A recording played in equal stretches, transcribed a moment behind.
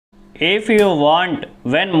If you want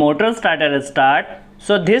when motor starter start,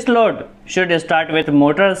 so this load should start with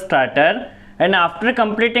motor starter, and after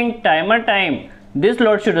completing timer time, this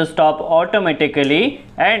load should stop automatically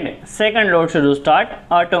and second load should start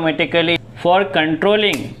automatically. For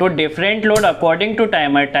controlling two different load according to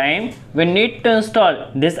timer time, we need to install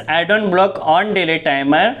this add-on block on delay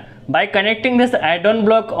timer. By connecting this add-on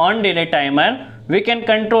block on delay timer, we can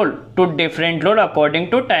control two different load according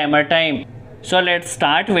to timer time. So let's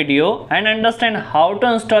start video and understand how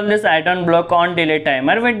to install this add-on block on delay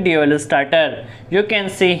timer with dual starter. You can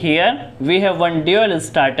see here we have one dual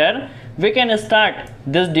starter. We can start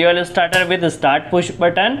this dual starter with the start push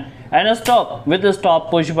button and stop with the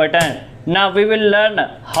stop push button. Now we will learn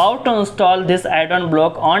how to install this add-on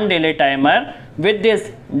block on delay timer with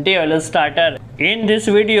this dual starter. In this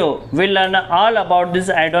video, we learn all about this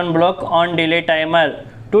add-on block on delay timer.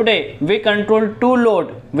 Today, we control two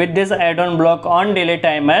load with this add-on block on delay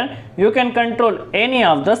timer. You can control any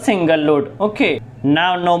of the single load. Okay.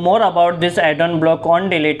 Now know more about this add-on block on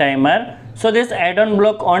delay timer. So this add-on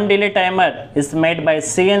block on delay timer is made by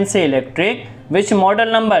CNC Electric, which model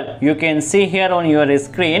number you can see here on your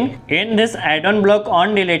screen. In this add-on block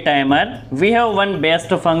on delay timer, we have one best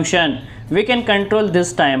function. We can control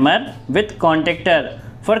this timer with contactor.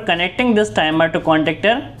 For connecting this timer to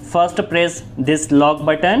contactor, first press this lock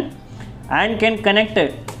button and can connect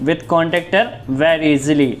it with contactor very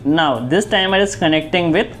easily. Now this timer is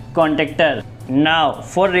connecting with contactor. Now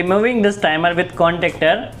for removing this timer with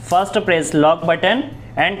contactor, first press lock button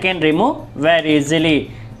and can remove very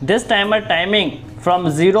easily. This timer timing from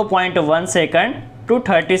 0.1 second to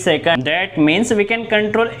 30 seconds. That means we can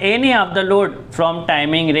control any of the load from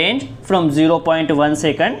timing range from 0.1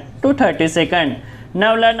 second to 30 seconds.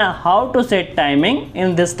 Now learn how to set timing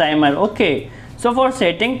in this timer. Okay, so for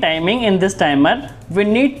setting timing in this timer, we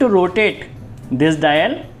need to rotate this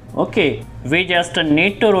dial. Okay, we just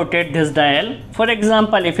need to rotate this dial. For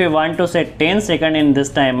example, if you want to set 10 seconds in this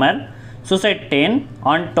timer, so set 10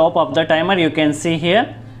 on top of the timer. You can see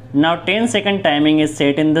here. Now 10-second timing is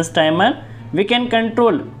set in this timer. We can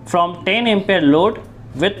control from 10 ampere load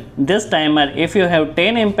with this timer. If you have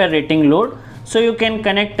 10 ampere rating load, so you can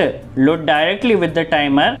connect load directly with the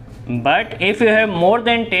timer. But if you have more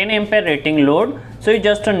than 10 ampere rating load, so you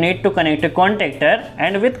just need to connect a contactor,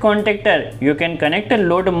 and with contactor you can connect a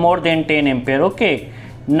load more than 10 ampere. Okay.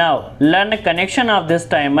 Now learn a connection of this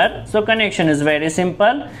timer. So connection is very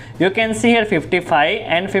simple. You can see here 55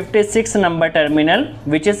 and 56 number terminal,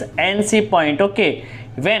 which is NC point. Okay.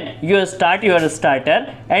 When you start your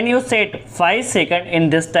starter and you set 5 seconds in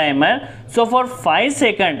this timer, so for 5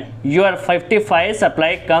 seconds your 55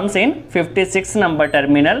 supply comes in 56 number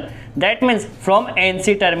terminal. That means from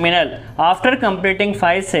NC terminal, after completing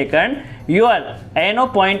 5 seconds, your NO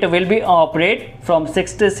point will be operate from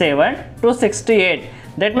 67 to 68.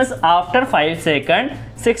 That means after 5 seconds,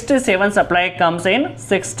 67 supply comes in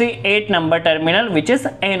 68 number terminal, which is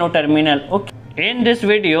NO terminal. Okay. In this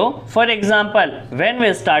video, for example, when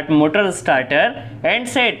we start motor starter and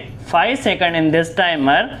set 5 seconds in this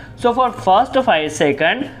timer, so for first 5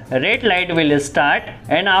 seconds, red light will start,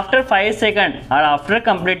 and after 5 seconds or after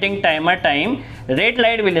completing timer time, red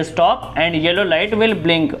light will stop and yellow light will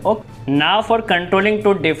blink. Okay. Now for controlling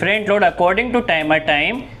two different load according to timer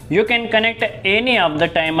time, you can connect any of the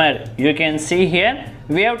timer. You can see here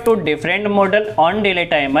we have two different model on delay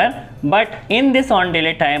timer, but in this on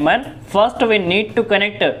delay timer, first we need to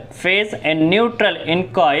connect phase and neutral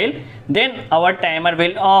in coil, then our timer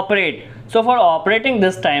will operate. So for operating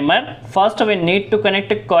this timer, first we need to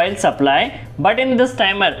connect a coil supply, but in this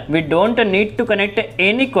timer we don't need to connect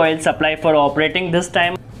any coil supply for operating this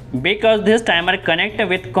timer, because this timer connect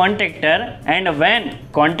with contactor, and when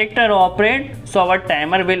contactor operate, so our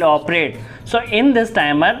timer will operate. So in this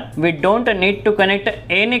timer we don't need to connect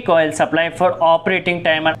any coil supply for operating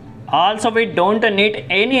timer. Also we don't need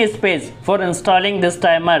any space for installing this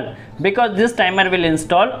timer, because this timer will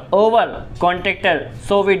install over contactor.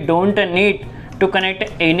 So we don't need to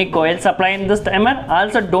connect any coil supply in this timer.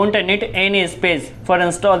 Also don't need any space for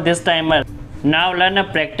install this timer. Now learn a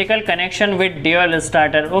practical connection with dual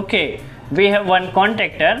starter. Okay, we have one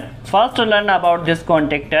contactor. First learn about this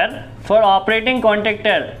contactor. For operating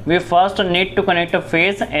contactor, we first need to connect a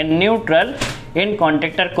phase and neutral in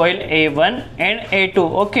contactor coil A1 and A2.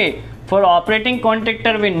 Okay, for operating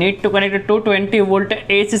contactor we need to connect a 220 volt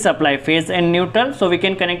AC supply, phase and neutral. So we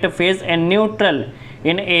can connect a phase and neutral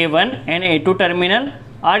in A1 and A2 terminal,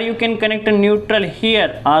 or you can connect a neutral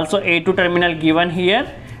here, also A2 terminal given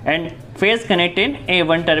here, and phase connect in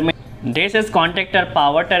A1 terminal. This is contactor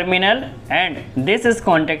power terminal and this is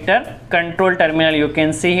contactor control terminal. You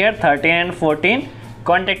can see here 13 and 14.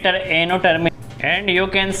 contactor NO terminal, and you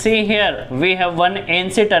can see here we have one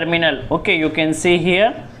NC terminal. Okay, you can see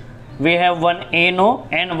here we have one NO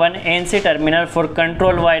and one NC terminal for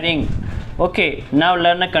control wiring. Okay, now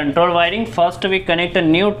learn a control wiring. First we connect a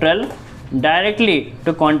neutral directly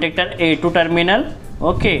to contactor A2 terminal.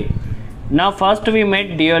 Okay, now first we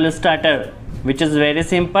made dual starter, which is very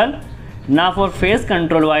simple. Now for phase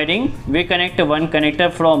control wiring, we connect one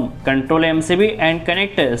connector from control MCB and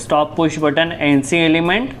connect stop push button NC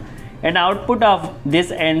element, and output of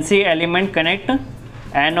this NC element connect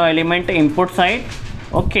NO element input side.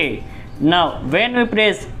 Okay, now when we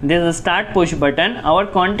press this start push button, our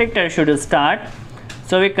contactor should start.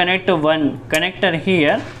 So we connect one connector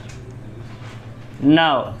here.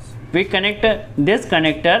 Now we connect this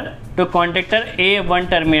connector to contactor A1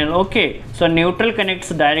 terminal. Okay, so neutral connects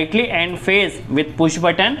directly and phase with push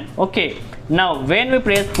button. Okay, now when we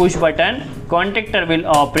press push button, contactor will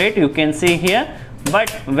operate, you can see here. But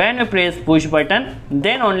when we press push button,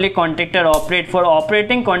 then only contactor operate. For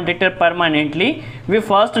operating contactor permanently, we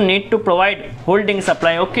first need to provide holding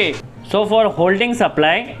supply. Okay, so for holding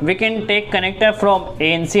supply, we can take connector from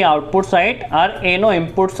ANC output side or NO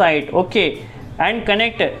input side. Okay, and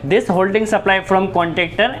connect this holding supply from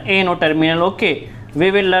contactor NO terminal. Okay, we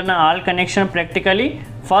will learn all connection practically.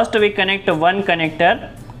 First we connect one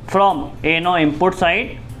connector from NO input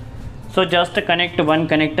side. So just connect one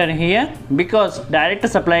connector here, because direct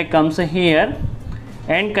supply comes here,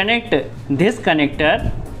 and connect this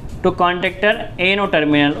connector to contactor NO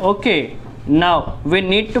terminal. Okay, now we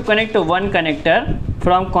need to connect one connector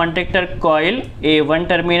from contactor coil A1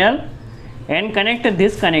 terminal and connect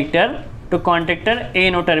this connector to contactor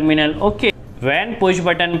NO terminal. Okay, when push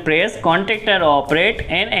button press, contactor operate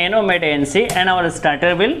and NO made NC and our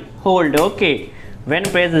starter will hold. Okay, when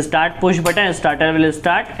press start push button, starter will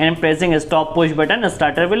start, and pressing stop push button,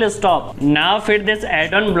 starter will stop. Now fit this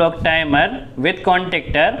add-on block timer with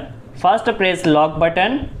contactor. First press lock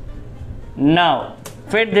button. Now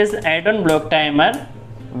fit this add-on block timer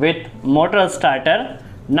with motor starter.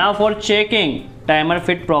 Now for checking timer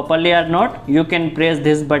fit properly or not, you can press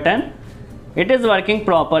this button. It is working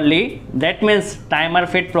properly, that means timer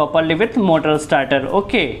fit properly with motor starter.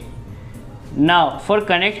 Okay, now for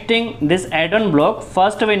connecting this add-on block,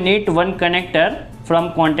 first we need one connector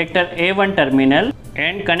from contactor A1 terminal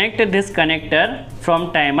and connect this connector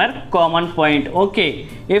from timer common point. Okay,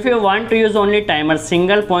 if you want to use only timer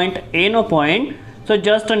single point NO point, so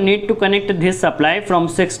just need to connect this supply from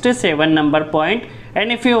 67 number point,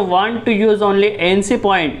 and if you want to use only NC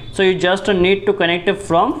point, so you just need to connect it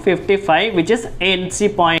from 55, which is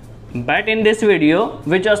NC point. But in this video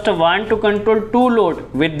we just want to control two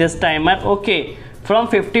load with this timer. Okay, from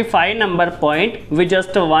 55 number point we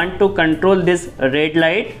just want to control this red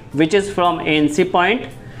light, which is from NC point,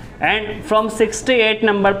 and from 68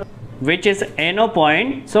 number, which is NO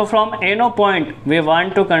point, so from NO point we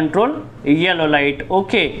want to control yellow light.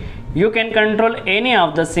 Okay, you can control any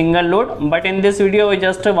of the single load, but in this video we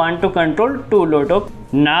just want to control two load. Okay,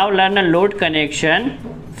 now learn a load connection.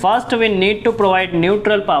 First we need to provide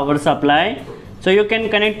neutral power supply. So you can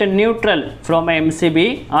connect a neutral from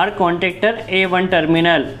MCB or contactor A1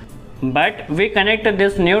 terminal, but we connect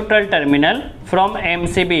this neutral terminal from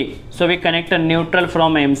MCB. So we connect a neutral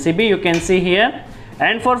from MCB, you can see here.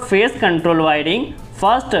 And for phase control wiring,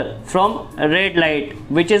 first from red light,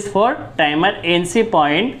 which is for timer NC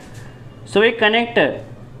point. So we connect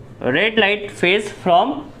red light phase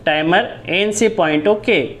from timer NC point.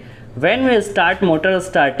 Okay, when we start motor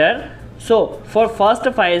starter, so for first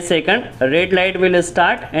 5 seconds red light will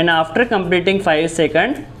start, and after completing 5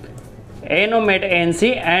 seconds NO made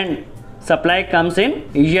NC and supply comes in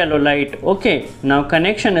yellow light. Okay, now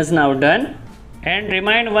connection is now done. And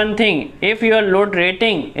remind one thing, if your load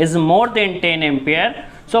rating is more than 10 ampere,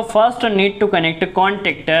 so first need to connect a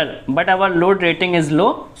contactor, but our load rating is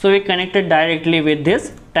low, so we connected directly with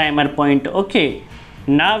this timer point. Okay,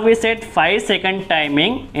 now we set 5 second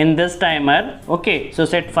timing in this timer. Okay, so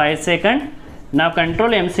set 5 second. Now control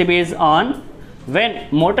MCB is on. When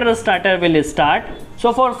motor starter will start,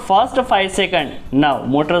 so for first 5 second, now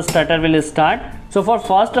motor starter will start. So for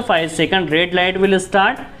first 5 second red light will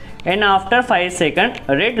start, and after 5 seconds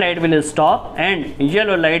red light will stop and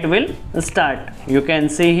yellow light will start. You can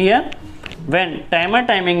see here when timer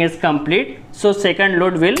timing is complete, so second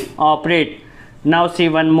load will operate. Now see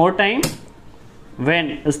one more time.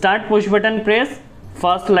 When start push button press,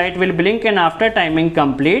 first light will blink, and after timing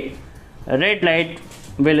complete red light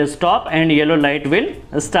will stop and yellow light will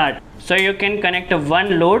start. So you can connect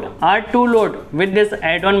one load or two load with this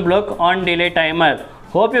add-on block on delay timer.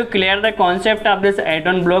 Hope you clear the concept of this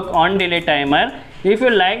add-on block on delay timer. If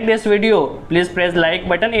you like this video, please press like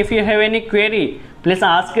button. If you have any query, please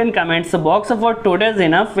ask in comments box. For today's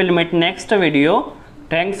enough. We'll meet next video.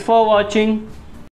 Thanks for watching.